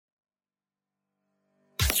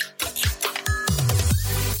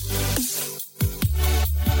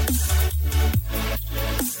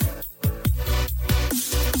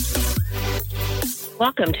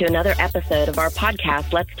Welcome to another episode of our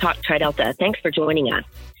podcast, Let's Talk TriDelta. Thanks for joining us.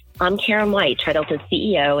 I'm Karen White, TriDelta's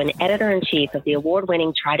CEO and editor-in-chief of the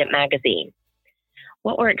award-winning Trident magazine.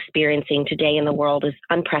 What we're experiencing today in the world is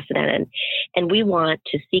unprecedented, and we want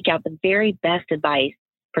to seek out the very best advice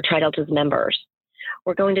for TriDelta's members.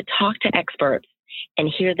 We're going to talk to experts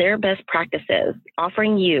and hear their best practices,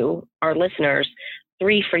 offering you, our listeners,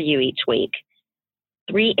 3 for you each week.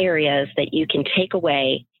 3 areas that you can take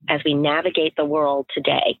away as we navigate the world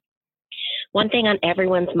today. One thing on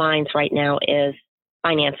everyone's minds right now is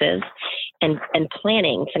finances and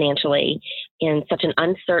planning financially in such an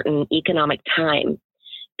uncertain economic time.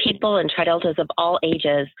 People and TriDeltas of all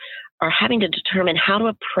ages are having to determine how to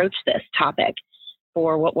approach this topic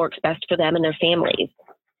for what works best for them and their families.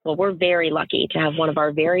 Well, we're very lucky to have one of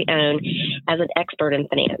our very own as an expert in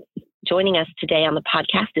finance. Joining us today on the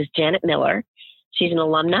podcast is Janet Miller. She's an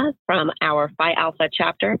alumna from our Phi Alpha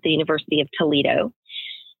chapter at the University of Toledo.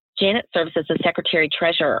 Janet serves as the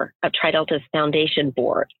Secretary-Treasurer of TriDelta's Foundation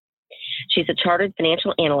Board. She's a chartered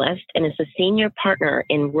financial analyst and is a senior partner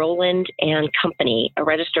in Rowland and Company, a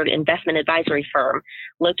registered investment advisory firm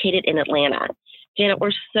located in Atlanta. Janet,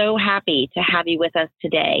 we're so happy to have you with us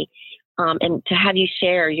today and to have you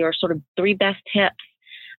share your sort of 3 best tips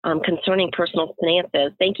concerning personal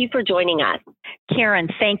finances. Thank you for joining us. Karen,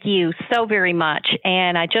 thank you so very much.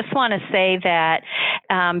 And I just want to say that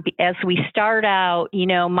as we start out,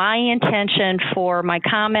 my intention for my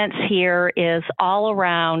comments here is all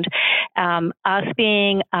around us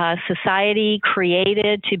being a society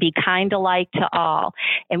created to be kind alike to all.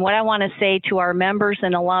 And what I want to say to our members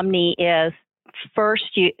and alumni is,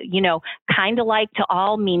 first, kind of like to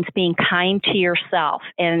all means being kind to yourself.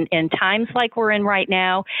 And in times like we're in right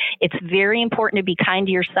now, it's very important to be kind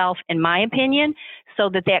to yourself, in my opinion, so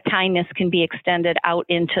that kindness can be extended out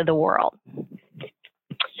into the world.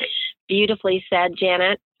 Beautifully said,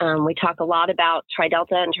 Janet. We talk a lot about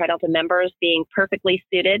TriDelta and TriDelta members being perfectly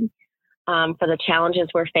suited for the challenges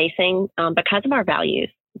we're facing because of our values.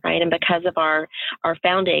 Right, and because of our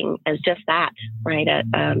founding as just that, right,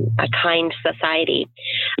 a kind society.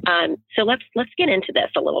 So let's get into this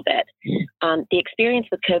a little bit. The experience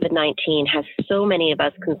with COVID-19 has so many of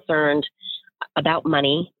us concerned about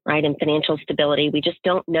money, right, and financial stability. We just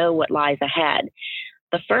don't know what lies ahead.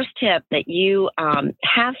 The first tip that you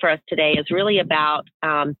have for us today is really about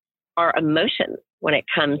our emotions when it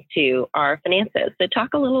comes to our finances. So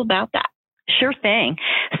talk a little about that. Sure thing.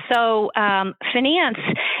 So finance,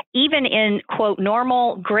 even in, quote,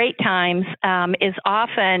 normal great times, is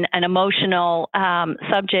often an emotional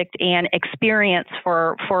subject and experience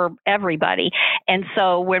for everybody. And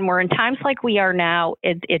so when we're in times like we are now,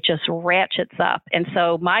 it just ratchets up. And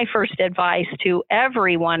so my first advice to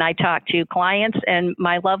everyone I talk to, clients and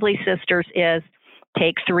my lovely sisters, is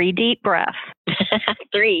take 3 deep breaths.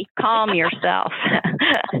 3. Calm yourself,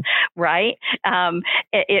 right?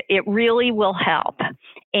 It really will help.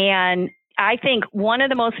 And I think one of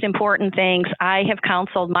the most important things I have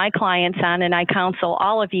counseled my clients on, and I counsel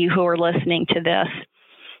all of you who are listening to this,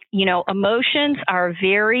 emotions are a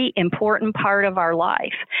very important part of our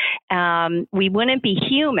life. We wouldn't be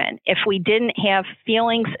human if we didn't have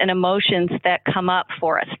feelings and emotions that come up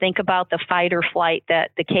for us. Think about the fight or flight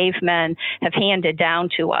that the cavemen have handed down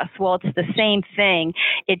to us. Well, it's the same thing.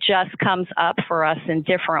 It just comes up for us in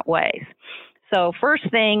different ways. So first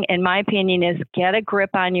thing, in my opinion, is get a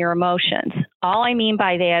grip on your emotions. All I mean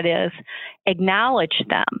by that is acknowledge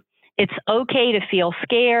them. It's okay to feel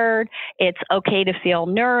scared. It's okay to feel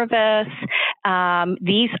nervous.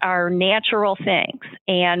 These are natural things.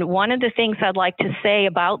 And one of the things I'd like to say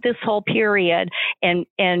about this whole period and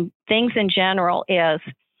things in general is,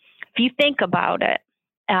 if you think about it,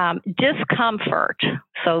 discomfort.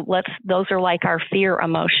 So those are like our fear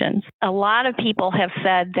emotions. A lot of people have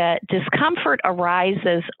said that discomfort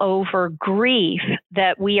arises over grief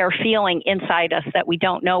that we are feeling inside us, that we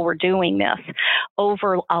don't know we're doing this,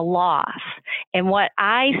 over a loss. And what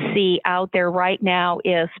I see out there right now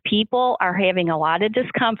is people are having a lot of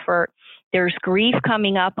discomfort. There's grief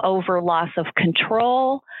coming up over loss of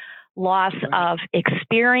control, loss of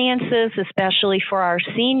experiences, especially for our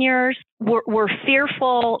seniors. We're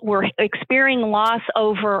fearful. We're experiencing loss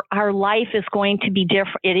over our life is going to be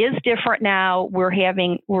different. It is different now. We're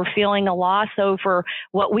feeling a loss over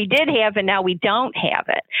what we did have, and now we don't have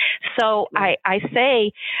it. So I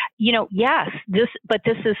say, yes, this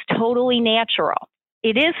is totally natural.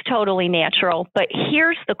 It is totally natural, but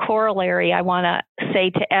here's the corollary I want to say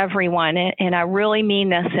to everyone, and I really mean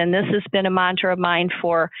this, and this has been a mantra of mine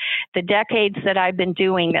for the decades that I've been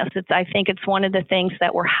doing this. I think it's one of the things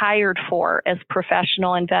that we're hired for as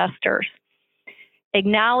professional investors.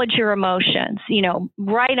 acknowledge your emotions,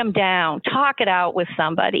 write them down, talk it out with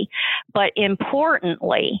somebody. But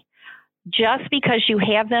importantly, just because you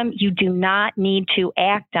have them, you do not need to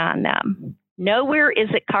act on them. Nowhere is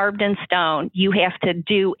it carved in stone. You have to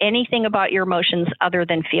do anything about your emotions other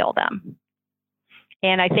than feel them.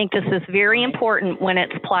 And I think this is very important when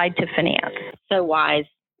it's applied to finance. So wise,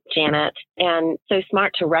 Janet, and so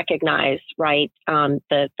smart to recognize, right,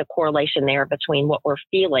 the correlation there between what we're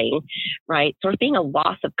feeling, right, sort of being a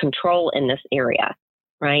loss of control in this area,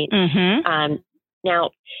 right? Mm-hmm.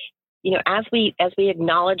 Now, as we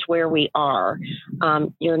acknowledge where we are,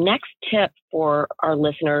 your next tip for our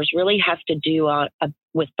listeners really has to do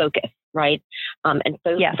with focus, right? And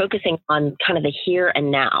yes. Focusing on kind of the here and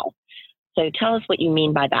now. So tell us what you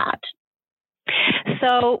mean by that.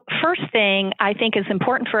 So first thing I think is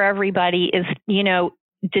important for everybody is,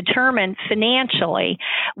 determine financially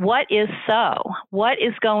what is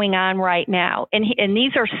going on right now. And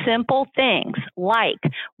these are simple things like,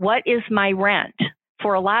 what is my rent?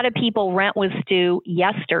 For a lot of people, rent was due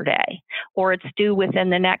yesterday, or it's due within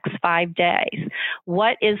the next 5 days.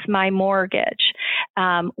 What is my mortgage?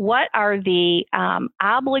 What are the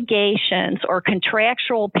obligations or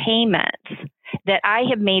contractual payments that I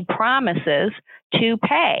have made promises to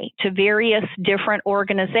pay to various different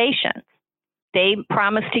organizations? They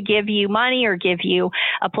promise to give you money or give you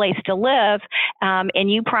a place to live, and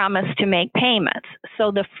you promise to make payments. So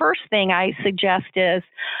the first thing I suggest is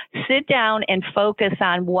sit down and focus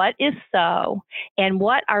on what is so and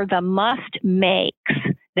what are the must-makes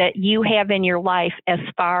that you have in your life as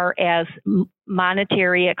far as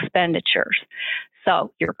monetary expenditures.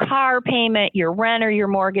 So your car payment, your rent or your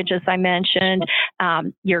mortgage, as I mentioned,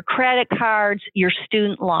 your credit cards, your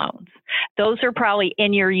student loans. Those are probably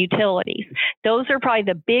in your utilities. Those are probably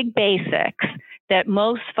the big basics that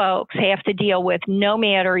most folks have to deal with no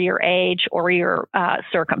matter your age or your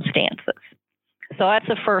circumstances. So that's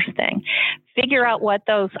the first thing. Figure out what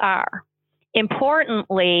those are.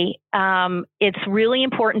 Importantly, it's really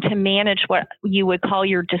important to manage what you would call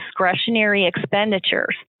your discretionary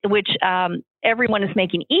expenditures, which everyone is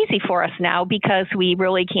making easy for us now because we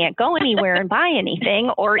really can't go anywhere and buy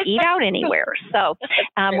anything or eat out anywhere. So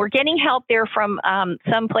we're getting help there from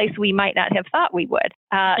some place we might not have thought we would.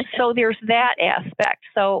 So there's that aspect.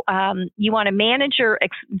 So you want to manage your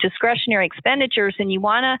discretionary expenditures, and you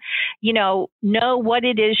want to, know what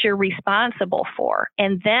it is you're responsible for.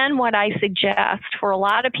 And then what I suggest for a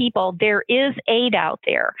lot of people, there is aid out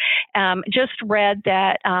there. Just read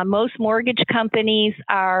that most mortgage companies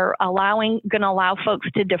are going to allow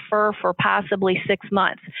folks to defer for possibly 6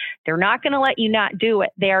 months. They're not going to let you not do it.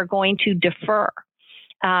 They are going to defer.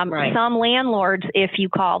 Right. Some landlords, if you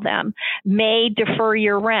call them, may defer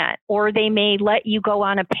your rent, or they may let you go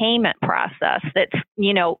on a payment process that's,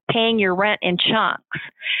 paying your rent in chunks.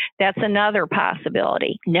 That's another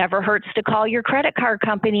possibility. Never hurts to call your credit card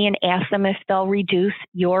company and ask them if they'll reduce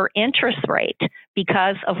your interest rate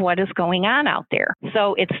because of what is going on out there.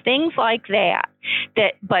 So it's things like that.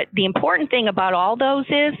 But the important thing about all those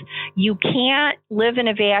is you can't live in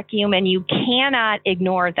a vacuum and you cannot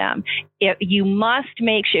ignore them. You must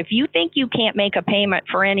make sure, if you think you can't make a payment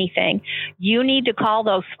for anything, you need to call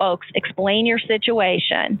those folks, explain your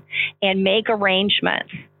situation, and make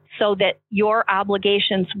arrangements so that your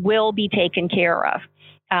obligations will be taken care of.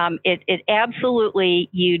 It absolutely,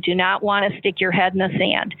 you do not want to stick your head in the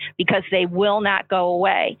sand because they will not go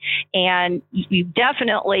away. And you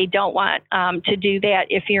definitely don't want to do that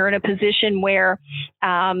if you're in a position where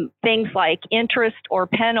things like interest or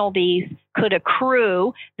penalties could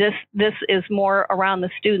accrue. This is more around the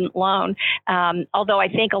student loan. Although I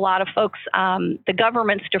think a lot of folks, the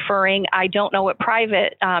government's deferring. I don't know what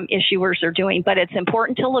private issuers are doing, but it's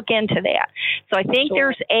important to look into that. So I think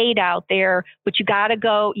There's aid out there, but you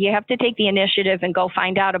have to take the initiative and go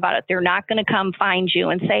find out about it. They're not going to come find you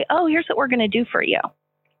and say, oh, here's what we're going to do for you.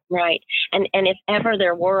 Right. And if ever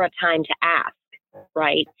there were a time to ask,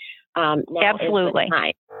 right? Now absolutely. Is the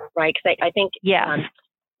time, right? Because I think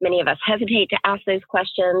many of us hesitate to ask those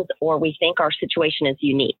questions, or we think our situation is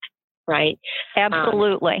unique, right?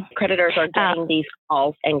 Absolutely. Creditors are getting these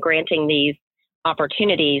calls and granting these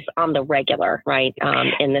opportunities on the regular, right?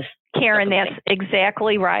 In this. Karen, that's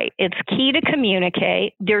exactly right. It's key to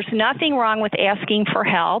communicate. There's nothing wrong with asking for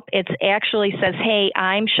help. It actually says, hey,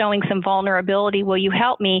 I'm showing some vulnerability. Will you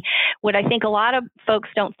help me? What I think a lot of folks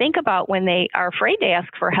don't think about when they are afraid to ask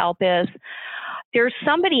for help is there's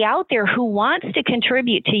somebody out there who wants to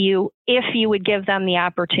contribute to you if you would give them the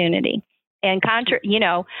opportunity. And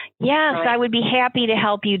yes, Right. I would be happy to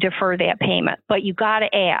help you defer that payment, but you got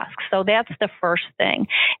to ask. So that's the first thing.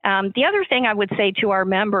 The other thing I would say to our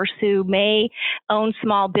members who may own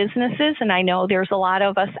small businesses, and I know there's a lot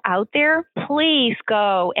of us out there, please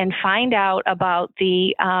go and find out about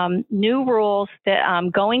the new rules that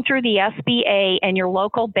going through the SBA and your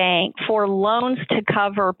local bank for loans to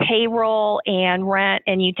cover payroll and rent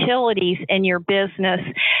and utilities in your business.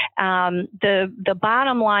 The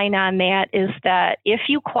bottom line on that is that if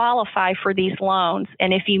you qualify for these loans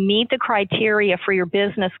and if you meet the criteria for your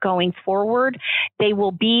business going forward, they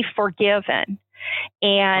will be forgiven.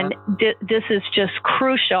 And this is just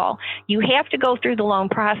crucial. You have to go through the loan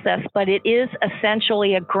process, but it is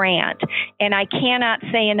essentially a grant. And I cannot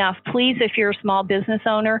say enough, please, if you're a small business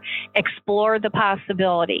owner, explore the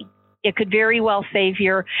possibility. It could very well save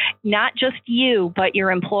not just you, but your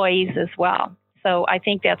employees as well. So I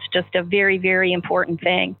think that's just a very, very important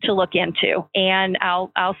thing to look into. And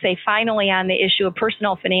I'll say finally on the issue of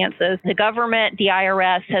personal finances, the government, the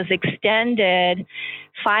IRS, has extended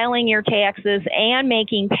filing your taxes and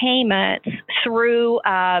making payments through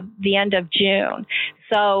the end of June.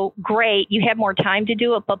 So great, you have more time to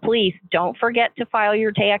do it, but please don't forget to file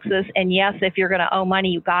your taxes. And yes, if you're going to owe money,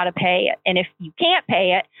 you got to pay it. And if you can't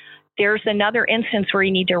pay it, there's another instance where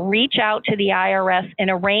you need to reach out to the IRS and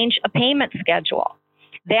arrange a payment schedule.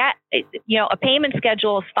 That, a payment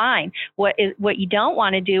schedule is fine. What you don't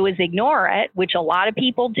want to do is ignore it, which a lot of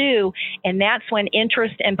people do. And that's when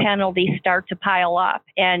interest and penalties start to pile up.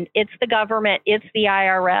 And it's the government, it's the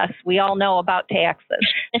IRS. We all know about taxes.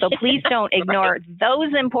 So please don't ignore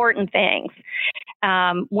those important things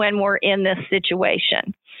when we're in this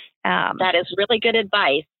situation. That is really good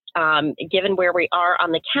advice. Given where we are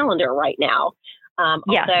on the calendar right now.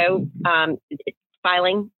 Yes. Also,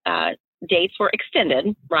 filing dates were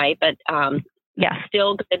extended, right? But yes,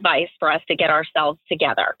 still good advice for us to get ourselves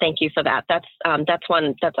together. Thank you for that. That's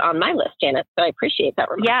one that's on my list, Janet. So I appreciate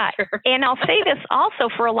that reminder. Yeah, and I'll say this also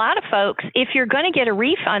for a lot of folks: if you're going to get a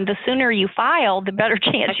refund, the sooner you file, the better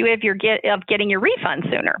chance you have of getting your refund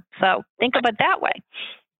sooner. So think of it that way.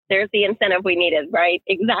 There's the incentive we needed, right?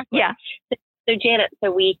 Exactly. Yeah. So Janet,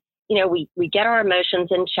 we get our emotions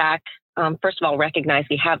in check. First of all, recognize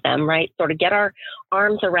we have them, right? Sort of get our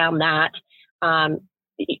arms around that.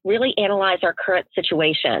 Really analyze our current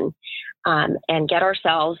situation and get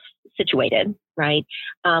ourselves situated, right?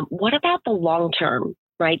 What about the long term,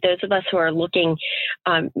 right? Those of us who are looking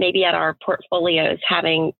maybe at our portfolios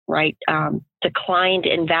having, right, declined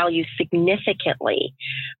in value significantly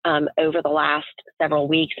over the last several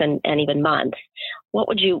weeks and even months. What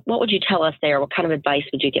would you tell us there? What kind of advice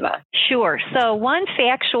would you give us? Sure. So one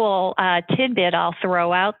factual tidbit I'll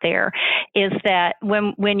throw out there is that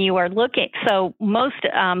when you are looking, so most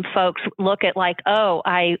folks look at like,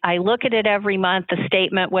 I look at it every month, the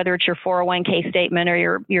statement, whether it's your 401k statement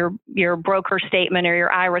or your broker statement or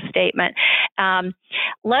your IRA statement.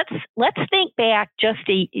 Let's think back just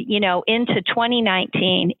into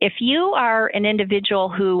 2019. If you are an individual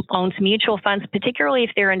who owns mutual funds, particularly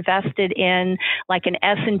if they're invested in like an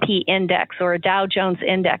S&P index or a Dow Jones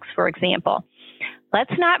index, for example,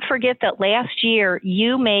 let's not forget that last year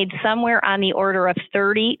you made somewhere on the order of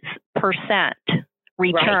 30%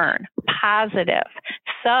 return, positive.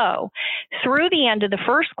 So through the end of the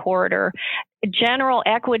first quarter, general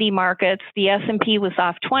equity markets, the S&P was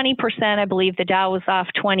off 20%. I believe the Dow was off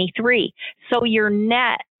 23%. So your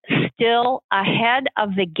net still ahead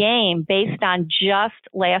of the game based on just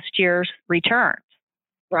last year's returns.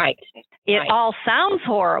 Right. It all sounds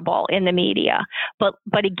horrible in the media, but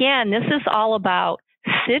again, this is all about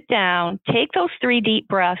sit down, take those 3 deep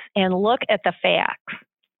breaths and look at the facts.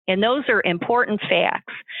 And those are important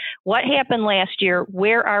facts. What happened last year?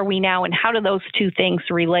 Where are we now? And how do those two things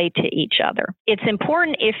relate to each other? It's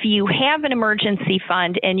important if you have an emergency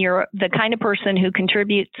fund and you're the kind of person who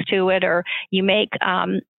contributes to it or you make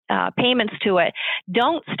payments to it,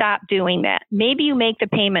 don't stop doing that. Maybe you make the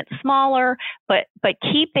payment smaller, but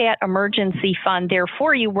keep that emergency fund there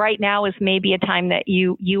for you. Right now is maybe a time that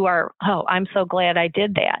you are, I'm so glad I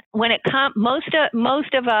did that. When it comes,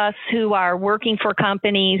 most of us who are working for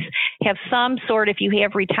companies have some sort, if you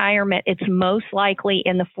have retirement, it's most likely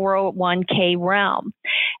in the 401k realm.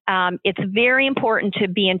 It's very important to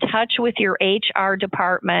be in touch with your HR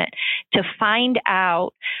department to find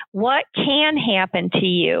out what can happen to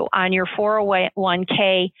you on your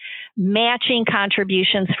 401k matching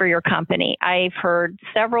contributions for your company. I've heard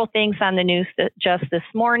several things on the news just this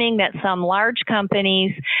morning that some large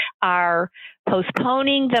companies are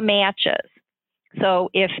postponing the matches. So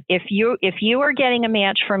if you are getting a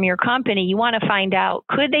match from your company, you want to find out,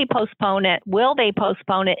 could they postpone it? Will they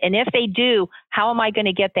postpone it? And if they do, how am I going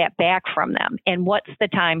to get that back from them? And what's the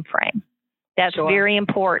time frame? That's very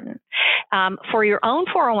important. For your own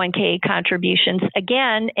 401k contributions,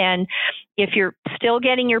 again, and if you're still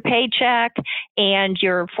getting your paycheck and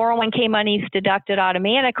your 401k money is deducted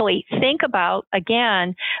automatically, think about,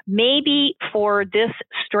 again, maybe for this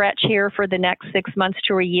stretch here for the next 6 months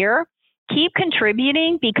to a year, keep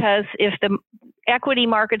contributing, because if the equity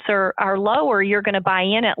markets are lower, you're going to buy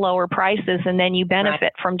in at lower prices, and then you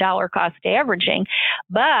benefit from dollar cost averaging.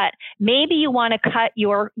 But maybe you want to cut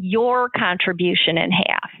your contribution in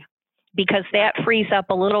half, because that frees up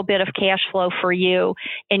a little bit of cash flow for you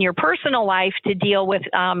in your personal life to deal with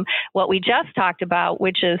what we just talked about,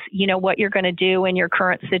 which is, what you're going to do in your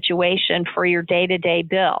current situation for your day-to-day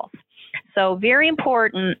bills. So very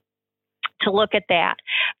important to look at that.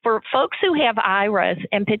 For folks who have IRAs,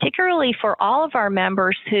 and particularly for all of our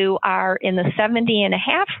members who are in the 70 and a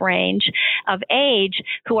half range of age,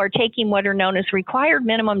 who are taking what are known as required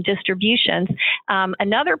minimum distributions,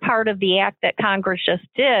 another part of the act that Congress just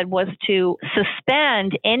did was to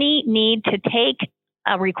suspend any need to take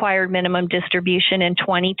a required minimum distribution in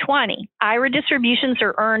 2020. IRA distributions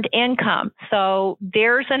are earned income. So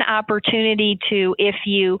there's an opportunity to, if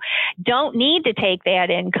you don't need to take that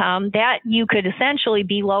income, that you could essentially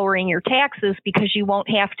be lowering your taxes because you won't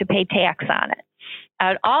have to pay tax on it.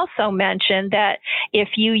 I'd also mention that if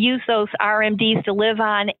you use those RMDs to live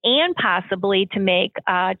on and possibly to make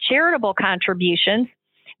charitable contributions,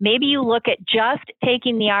 maybe you look at just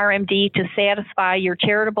taking the RMD to satisfy your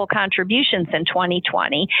charitable contributions in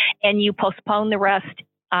 2020, and you postpone the rest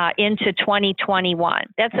into 2021.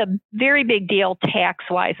 That's a very big deal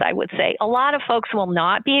tax-wise, I would say. A lot of folks will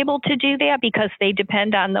not be able to do that because they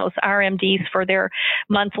depend on those RMDs for their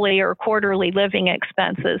monthly or quarterly living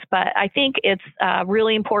expenses. But I think it's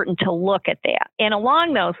really important to look at that. And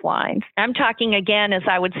along those lines, I'm talking again as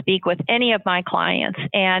I would speak with any of my clients.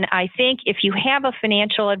 And I think if you have a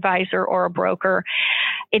financial advisor or a broker,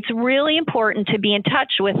 it's really important to be in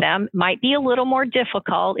touch with them. Might be a little more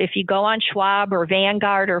difficult if you go on Schwab or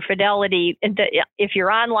Vanguard or Fidelity. If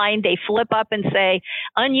you're online, they flip up and say,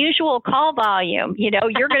 unusual call volume.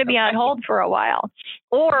 You're going to be on hold for a while.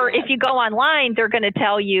 Or if you go online, they're going to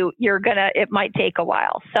tell you it might take a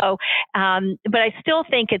while. So, but I still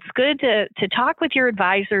think it's good to talk with your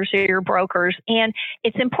advisors or your brokers. And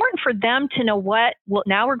it's important for them to know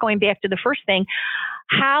now we're going back to the first thing,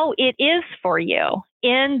 how it is for you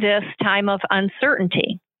in this time of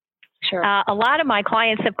uncertainty. Sure. A lot of my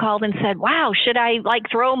clients have called and said, wow, should I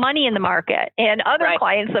throw money in the market? And other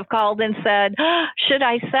clients have called and said, should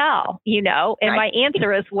I sell? And my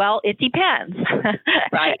answer is, well, it depends.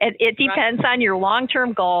 Right. It depends on your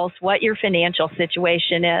long-term goals, what your financial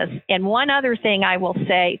situation is. And one other thing I will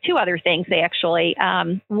say, two other things actually.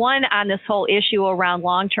 One on this whole issue around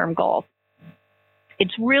long-term goals.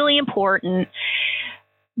 It's really important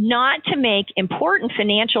not to make important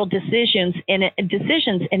financial decisions in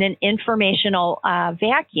an informational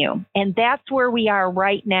vacuum. And that's where we are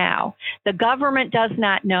right now. The government does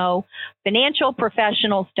not know. Financial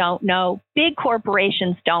professionals don't know. Big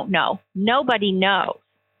corporations don't know. Nobody knows.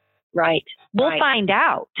 Right. We'll find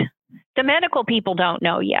out. The medical people don't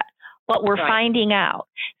know yet, but we're finding out.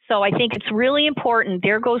 So I think it's really important.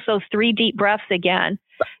 There goes those 3 deep breaths again.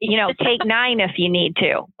 Take 9 if you need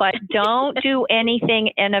to, but don't do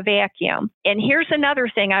anything in a vacuum. And here's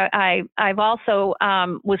another thing I've also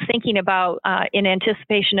was thinking about in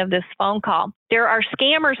anticipation of this phone call. There are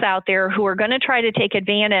scammers out there who are going to try to take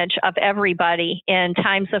advantage of everybody in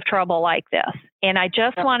times of trouble like this. And I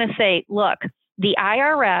just want to say, look, the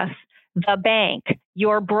IRS, the bank,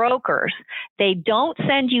 your brokers, they don't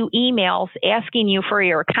send you emails asking you for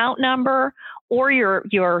your account number or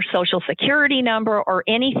your social security number or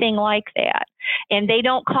anything like that. And they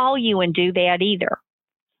don't call you and do that either.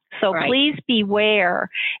 So please beware.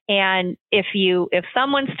 And if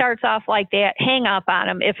someone starts off like that, hang up on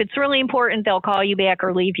them. If it's really important, they'll call you back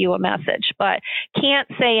or leave you a message. But can't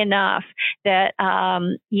say enough that,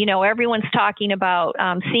 everyone's talking about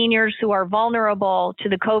seniors who are vulnerable to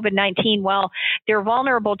the COVID-19. Well, they're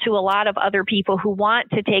vulnerable to a lot of other people who want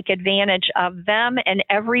to take advantage of them and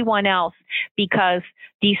everyone else, because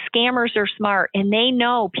these scammers are smart and they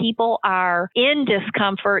know people are in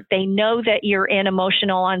discomfort. They know that you're in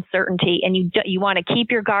emotional uncertainty, and you want to keep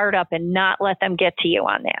your guard up and not let them get to you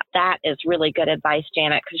on that. That is really good advice,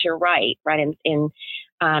 Janet, because you're right. In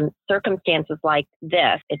circumstances like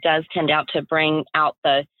this, it does tend out to bring out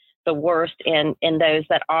the worst in those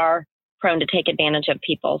that are prone to take advantage of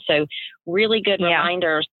people. So really good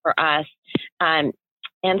reminders for us.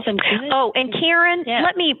 And some good. Oh, and Karen,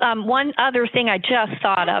 let me, one other thing I just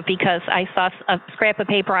thought of because I saw a scrap of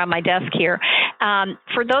paper on my desk here.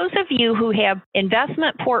 For those of you who have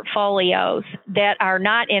investment portfolios that are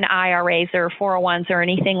not in IRAs or 401s or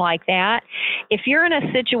anything like that, if you're in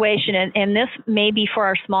a situation, and this may be for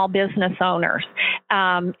our small business owners,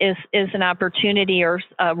 is an opportunity or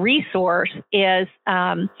a resource, is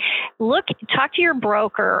talk to your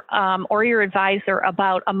broker or your advisor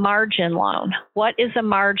about a margin loan. What is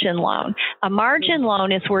a margin loan? A margin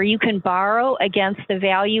loan is where you can borrow against the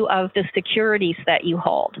value of the securities that you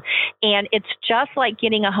hold. And it's just like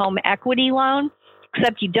getting a home equity loan,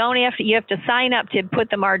 except you have to sign up to put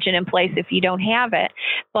the margin in place if you don't have it.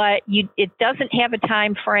 But it doesn't have a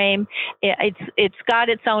time frame. It's got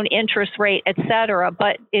its own interest rate, et cetera.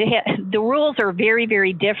 But the rules are very,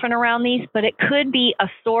 very different around these. But it could be a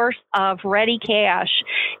source of ready cash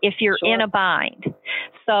if you're in a bind.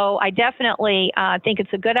 So I definitely think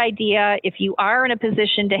it's a good idea if you are in a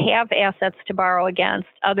position to have assets to borrow against,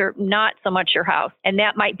 not so much your house, and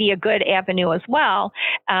that might be a good avenue as well.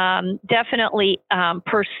 Definitely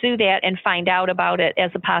pursue that and find out about it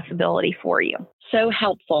as a possibility for you. So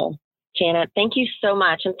helpful, Janet. Thank you so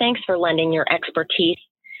much, and thanks for lending your expertise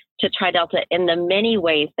to TriDelta in the many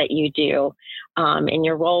ways that you do in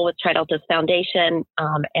your role with TriDelta's Foundation,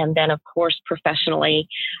 and then, of course, professionally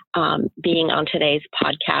being on today's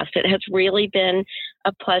podcast. It has really been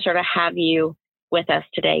a pleasure to have you with us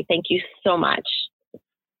today. Thank you so much.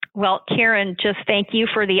 Well, Karen, just thank you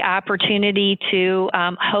for the opportunity to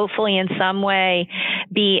hopefully in some way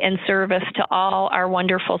be in service to all our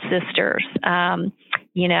wonderful sisters. I'm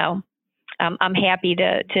happy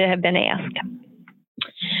to have been asked.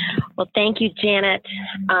 Well, thank you, Janet.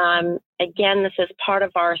 Again, this is part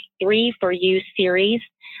of our 3 for You series,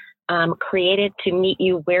 created to meet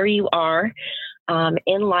you where you are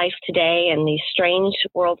in life today and these strange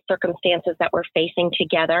world circumstances that we're facing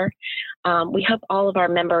together. We hope all of our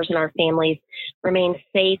members and our families remain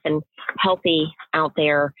safe and healthy out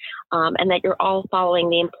there, and that you're all following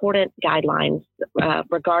the important guidelines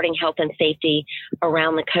regarding health and safety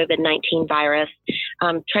around the COVID-19 virus.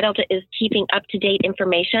 TriDelta is keeping up-to-date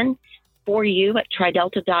information for you at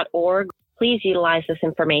tridelta.org. Please utilize this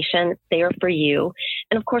information. It's there for you.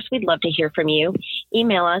 And of course, we'd love to hear from you.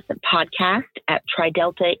 Email us at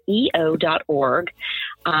podcast@trideltaeo.org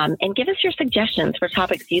and give us your suggestions for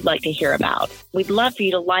topics you'd like to hear about. We'd love for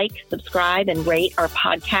you to like, subscribe, and rate our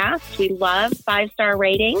podcast. We love 5-star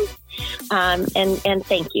ratings. And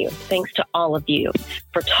thank you. Thanks to all of you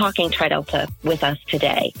for talking TriDelta with us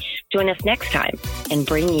today. Join us next time and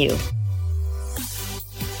bring you